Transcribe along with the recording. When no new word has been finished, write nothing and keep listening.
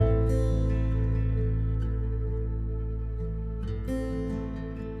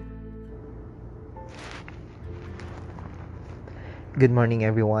Good morning,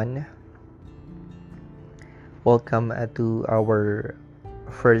 everyone. Welcome to our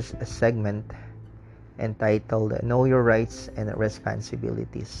first segment entitled Know Your Rights and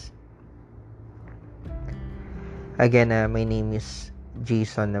Responsibilities. Again, my name is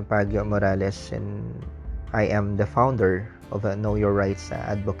Jason Pagio Morales, and I am the founder of Know Your Rights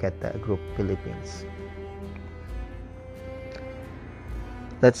Advocate Group Philippines.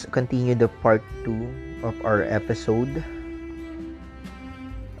 Let's continue the part 2 of our episode.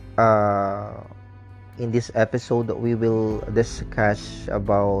 In this episode, we will discuss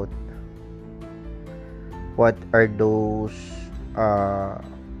about what are those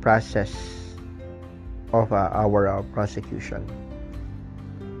process of our prosecution.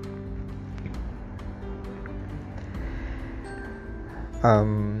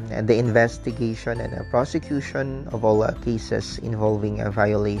 And the investigation and prosecution of all cases involving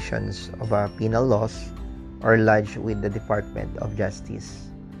violations of penal laws are lodged with the Department of Justice,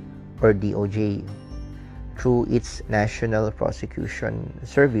 or DOJ, through its National Prosecution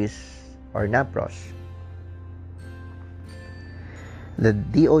Service, or NAPROS. The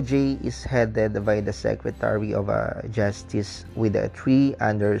DOJ is headed by the Secretary of Justice with 3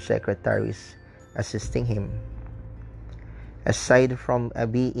 undersecretaries assisting him. Aside from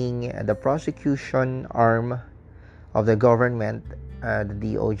being the prosecution arm of the government, the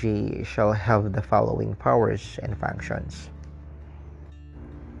DOJ shall have the following powers and functions.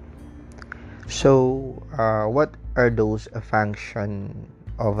 So, what are those functions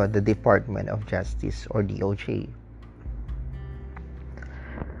of the Department of Justice, or DOJ?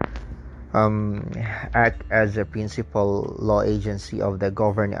 Act as a principal law agency of the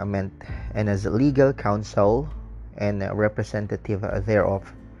government and as a legal counsel and representative thereof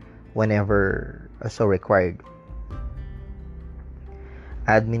whenever so required.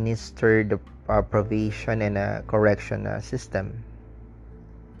 Administer the probation and correction system.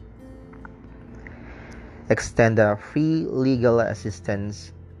 Extend free legal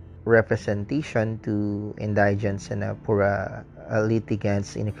assistance, representation to indigents and poor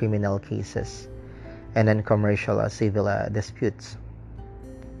litigants in criminal cases and in commercial civil disputes.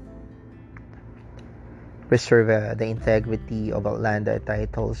 Preserve the integrity of land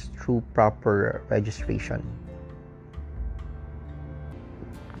titles through proper registration.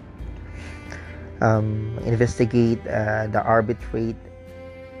 Investigate the arbitrate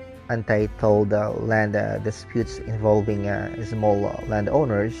untitled land disputes involving small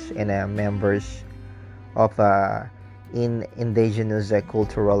landowners and members of indigenous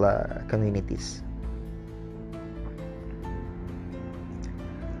cultural communities.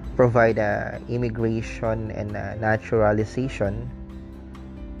 Provide immigration and naturalization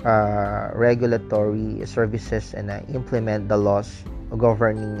regulatory services and implement the laws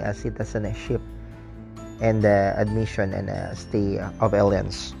governing citizenship and admission and stay of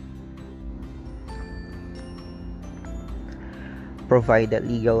aliens. Provide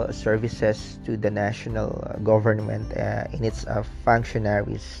legal services to the national government in its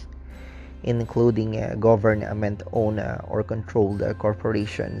functionaries, including government-owned or controlled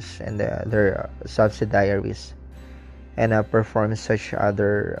corporations and their subsidiaries, and perform such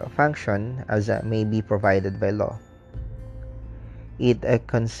other function as may be provided by law. It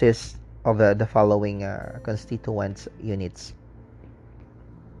consists of the following constituent units.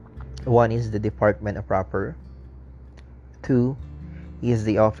 1 is the department proper. 2 is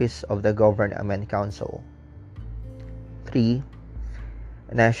the Office of the Government Counsel. 3.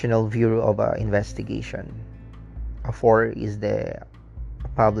 National Bureau of Investigation. 4 is the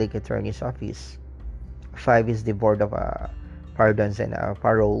Public Attorney's Office. 5 is the Board of Pardons and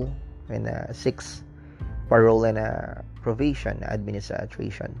Parole. And 6, Parole and Probation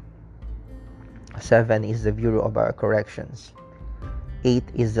Administration. 7 is the Bureau of Corrections. 8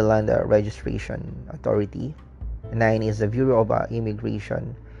 is the Land Registration Authority. 9 is the Bureau of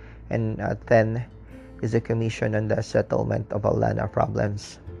Immigration, and 10 is the Commission on the Settlement of Land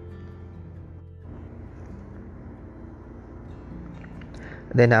Problems.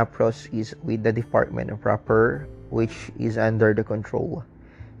 The NAPROS is with the Department proper, which is under the control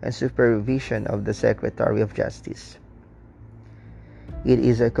and supervision of the Secretary of Justice. It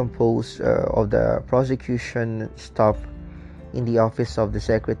is composed of the prosecution staff in the Office of the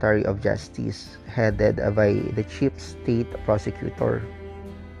Secretary of Justice, headed by the Chief State Prosecutor.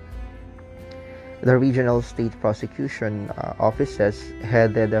 The regional state prosecution offices,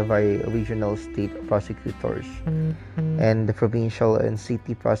 headed by regional state prosecutors, and the provincial and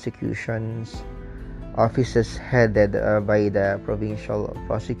city prosecutions offices, headed by the provincial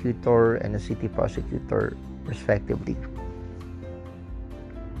prosecutor and the city prosecutor, respectively.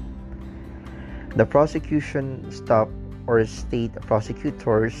 The prosecution staff or state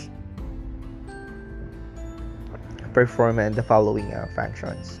prosecutors perform the following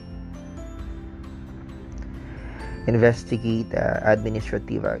functions: investigate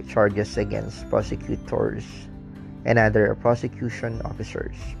administrative charges against prosecutors and other prosecution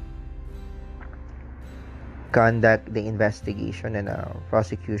officers, conduct the investigation and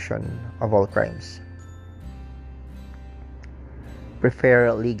prosecution of all crimes,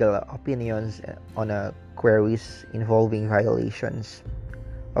 prepare legal opinions on queries involving violations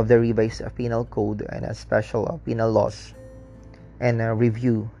of the revised penal code and special penal laws, and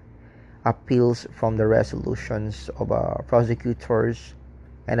review appeals from the resolutions of prosecutors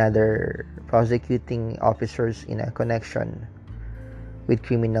and other prosecuting officers in a connection with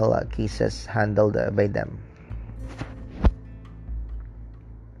criminal cases handled by them.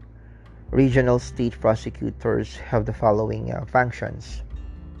 Regional state prosecutors have the following functions.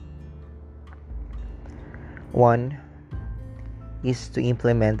 1 is to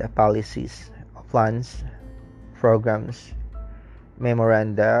implement policies, plans, programs,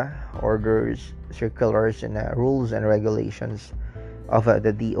 memoranda, orders, circulars, and rules and regulations of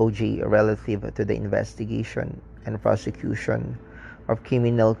the DOJ relative to the investigation and prosecution of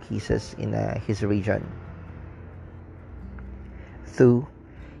criminal cases in his region. 2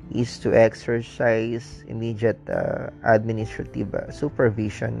 is to exercise immediate administrative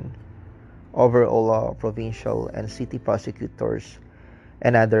supervision over all provincial and city prosecutors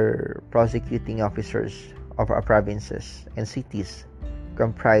and other prosecuting officers of our provinces and cities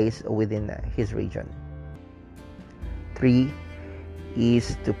comprised within his region. 3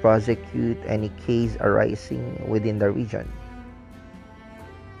 is to prosecute any case arising within the region.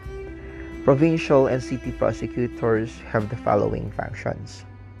 Provincial and city prosecutors have the following functions: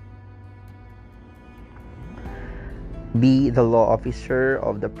 be the law officer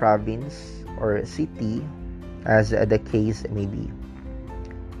of the province or city, as the case may be.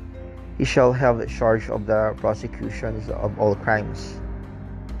 He shall have charge of the prosecutions of all crimes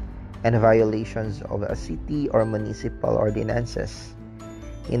and violations of a city or municipal ordinances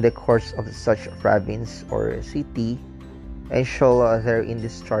in the course of such province or city, and shall therein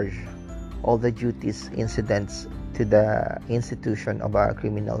discharge all the duties incident to the institution of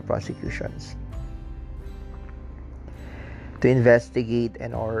criminal prosecutions. To investigate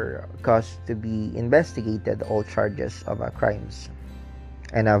and or cause to be investigated all charges of crimes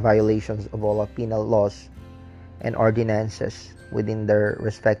and violations of all penal laws and ordinances within their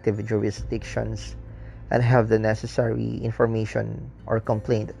respective jurisdictions, and have the necessary information or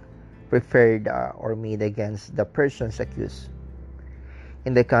complaint prepared or made against the persons accused.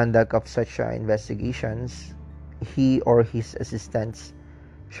 In the conduct of such investigations, he or his assistants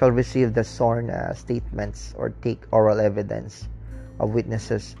shall receive the sworn statements or take oral evidence of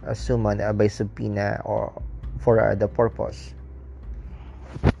witnesses summoned by subpoena or for the purpose.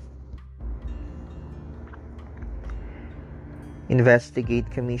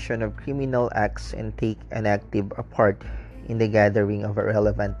 Investigate commission of criminal acts and take an active part in the gathering of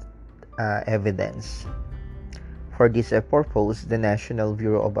relevant evidence. For this purpose, the National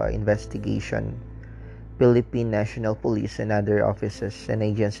Bureau of Investigation, Philippine National Police, and other offices and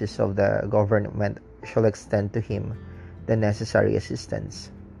agencies of the government shall extend to him the necessary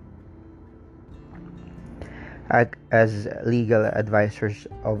assistance. Act as legal advisors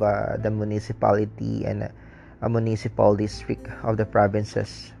of the municipality and a municipal district of the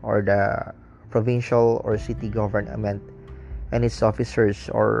provinces or the provincial or city government and its officers,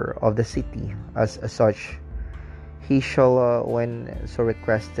 or of the city as such. He shall, when so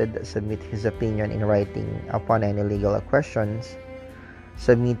requested, submit his opinion in writing upon any legal questions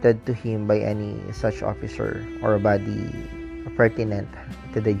submitted to him by any such officer or body pertinent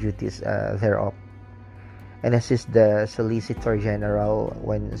to the duties thereof, and assist the Solicitor General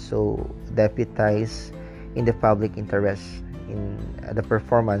when so deputized in the public interest in the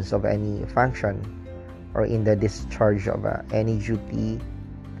performance of any function or in the discharge of any duty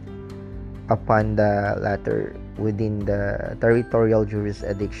upon the latter within the territorial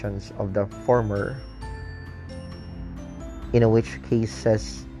jurisdictions of the former, in which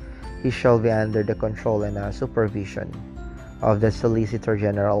cases he shall be under the control and supervision of the Solicitor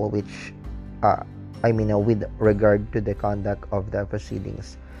General, which with regard to the conduct of the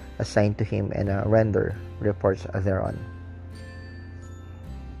proceedings assigned to him, and render reports thereon.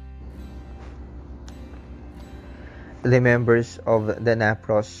 The members of the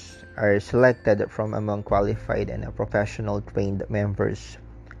NAPROS are selected from among qualified and professional trained members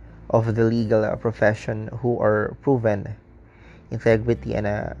of the legal profession who are proven integrity and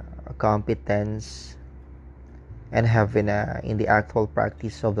competence and have been in the actual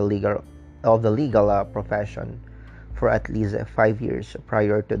practice of the legal profession for at least 5 years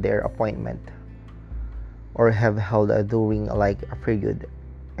prior to their appointment, or have held during like a period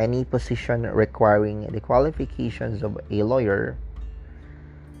any position requiring the qualifications of a lawyer,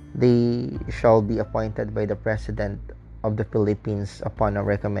 they shall be appointed by the President of the Philippines upon a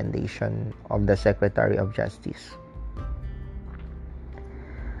recommendation of the Secretary of Justice.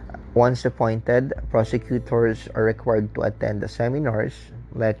 Once appointed, prosecutors are required to attend the seminars,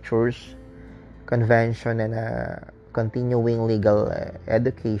 lectures, convention, and continuing legal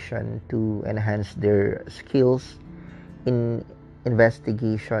education to enhance their skills in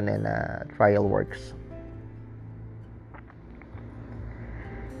investigation and trial works.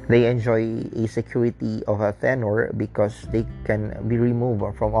 They enjoy a security of a tenure because they can be removed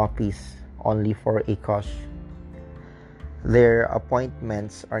from office only for a cause. Their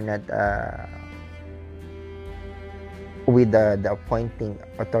appointments are not with the appointing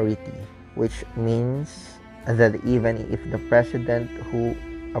authority, which means that even if the president who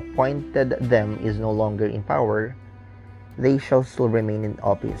appointed them is no longer in power, they shall still remain in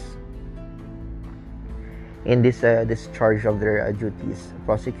office. In this discharge of their duties,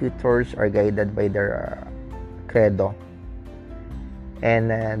 prosecutors are guided by their credo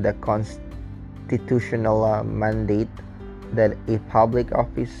and the constitutional mandate that a public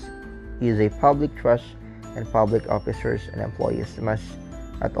office is a public trust, and public officers and employees must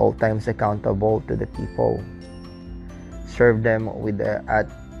at all times accountable to the people, serve them with the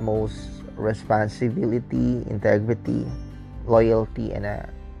utmost responsibility, integrity, loyalty, and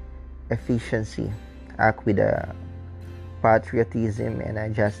efficiency, act with patriotism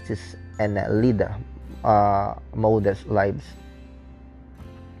and justice, and lead modest lives.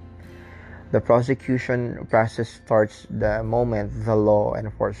 The prosecution process starts the moment the law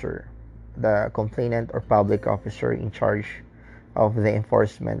enforcer, the complainant or public officer in charge of the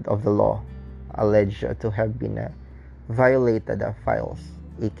enforcement of the law, alleged to have been violated, files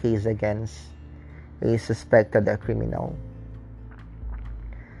a case against a suspected criminal.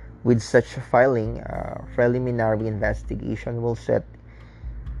 With such filing, preliminary investigation will set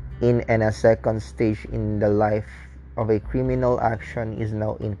in, and a second stage in the life of a criminal action is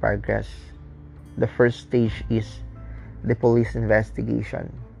now in progress. The first stage is the police investigation.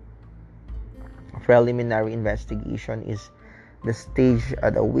 Preliminary investigation is the stage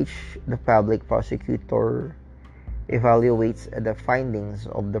at which the public prosecutor evaluates the findings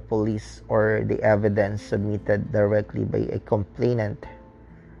of the police or the evidence submitted directly by a complainant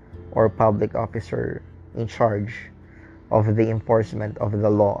or public officer in charge of the enforcement of the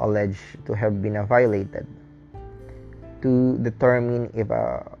law alleged to have been violated, to determine if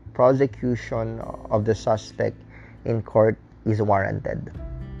a prosecution of the suspect in court is warranted.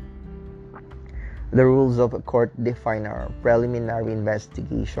 The rules of court define a preliminary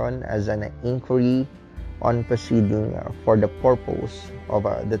investigation as an inquiry on proceeding for the purpose of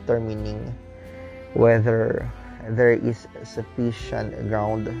determining whether there is sufficient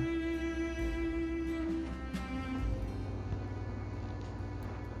ground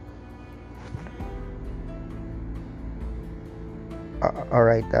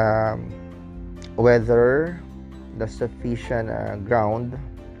whether the sufficient ground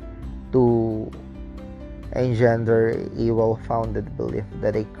to engender a well-founded belief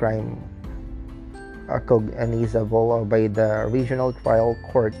that a crime cognizable by the regional trial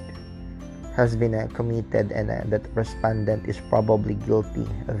court has been committed, and that the respondent is probably guilty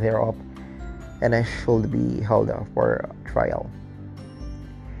thereof and should be held for trial.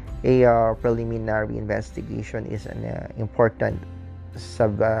 A preliminary investigation is an important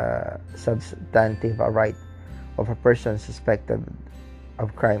substantive right of a person suspected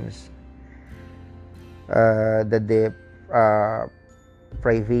of crimes. The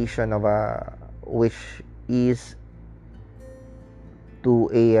deprivation of which is to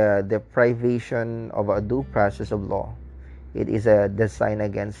a deprivation of a due process of law. It is a design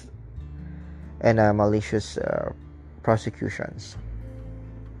against and malicious prosecutions.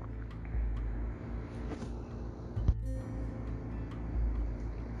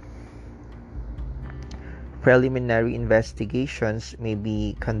 Preliminary investigations may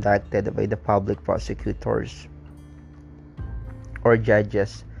be conducted by the public prosecutors or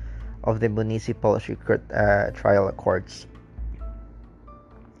judges of the municipal secret trial courts.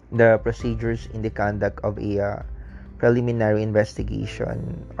 The procedures in the conduct of a preliminary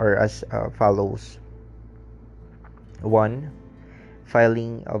investigation are as follows. 1.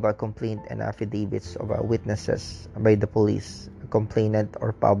 Filing of a complaint and affidavits of witnesses by the police, complainant,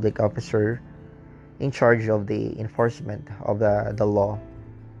 or public officer in charge of the enforcement of the law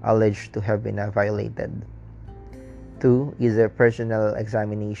alleged to have been violated. 2 is a personal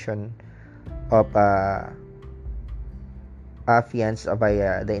examination of affiance by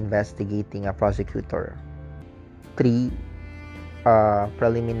the investigating prosecutor. 3.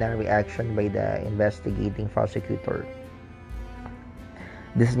 Preliminary action by the investigating prosecutor.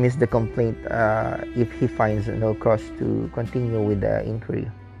 Dismiss the complaint if he finds no cause to continue with the inquiry.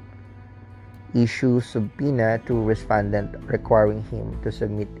 Issue subpoena to respondent requiring him to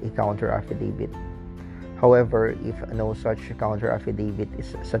submit a counter affidavit. However, if no such counter affidavit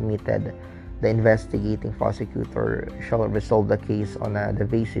is submitted, the investigating prosecutor shall resolve the case on the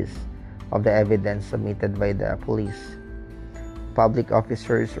basis of the evidence submitted by the police, public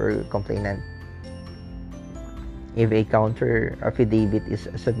officers, or complainant. If a counter affidavit is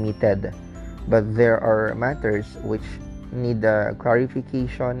submitted, but there are matters which need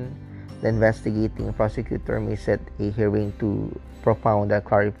clarification, the investigating prosecutor may set a hearing to propound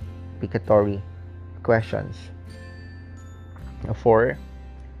clarificatory questions. 4.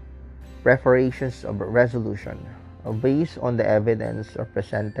 Preparations of resolution. Based on the evidence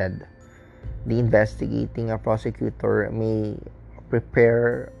presented, the investigating prosecutor may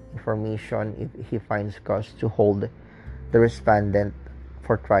prepare information if he finds cause to hold the respondent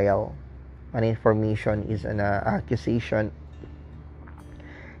for trial. An information is an accusation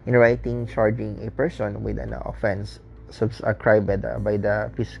in writing charging a person with an offense subscribed by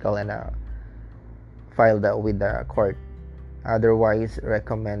the fiscal and filed with the court. Otherwise,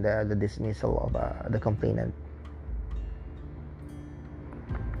 recommend the dismissal of the complainant.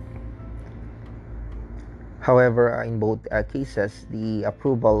 However, in both cases, the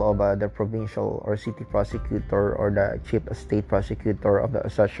approval of the provincial or city prosecutor or the chief state prosecutor of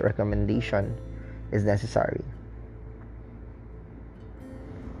such recommendation is necessary.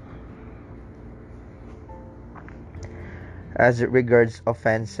 As regards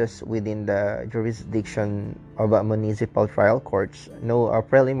offenses within the jurisdiction of municipal trial courts, no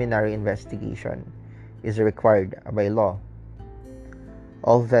preliminary investigation is required by law.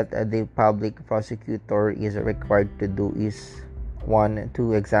 All that the public prosecutor is required to do is 1.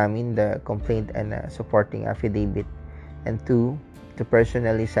 To examine the complaint and supporting affidavit, and 2. To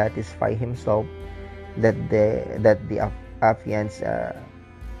personally satisfy himself that the affiants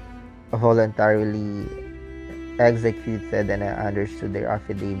voluntarily executed and understood their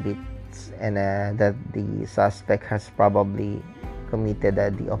affidavits, and that the suspect has probably committed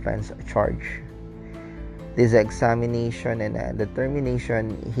the offense charged. This examination and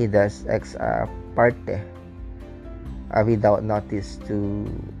determination he does ex parte without notice to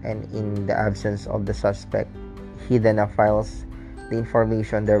and in the absence of the suspect. He then files the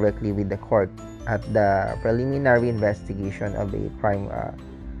information directly with the court. At the preliminary investigation of a crime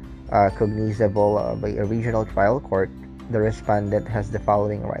cognizable by a regional trial court, the respondent has the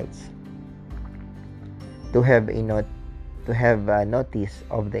following rights: to have a notice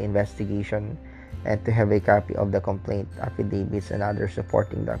of the investigation, and to have a copy of the complaint, affidavits, and other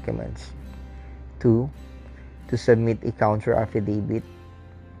supporting documents. 2. To submit a counter affidavit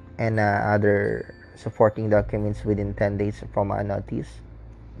and other supporting documents within 10 days from a notice.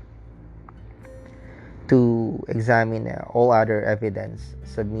 To examine all other evidence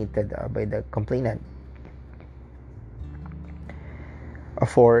submitted by the complainant.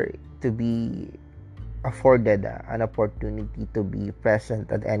 4. To be afforded an opportunity to be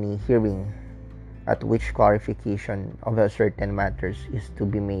present at any hearing at which clarification of certain matters is to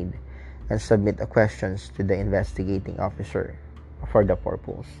be made, and submit questions to the investigating officer for the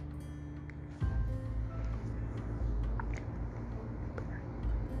purpose.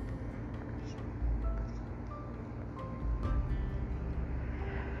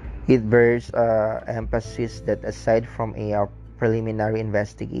 It bears emphasis that aside from a preliminary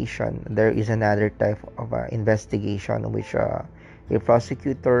investigation, there is another type of investigation which a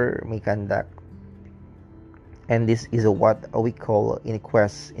prosecutor may conduct, and this is what we call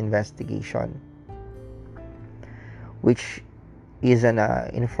inquest investigation, which is an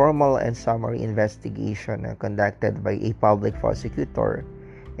informal and summary investigation conducted by a public prosecutor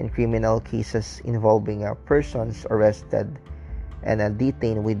in criminal cases involving persons arrested and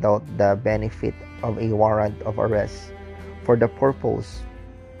detained without the benefit of a warrant of arrest, for the purpose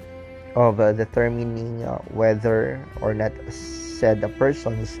of determining whether or not said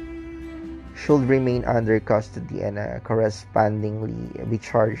persons should remain under custody and correspondingly be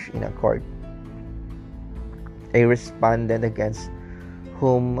charged in a court. A respondent against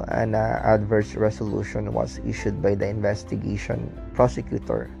whom an adverse resolution was issued by the investigation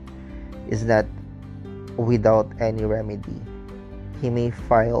prosecutor is not without any remedy. He may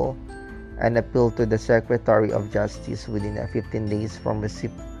file an appeal to the Secretary of Justice within 15 days from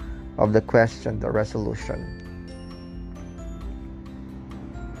receipt of the questioned resolution.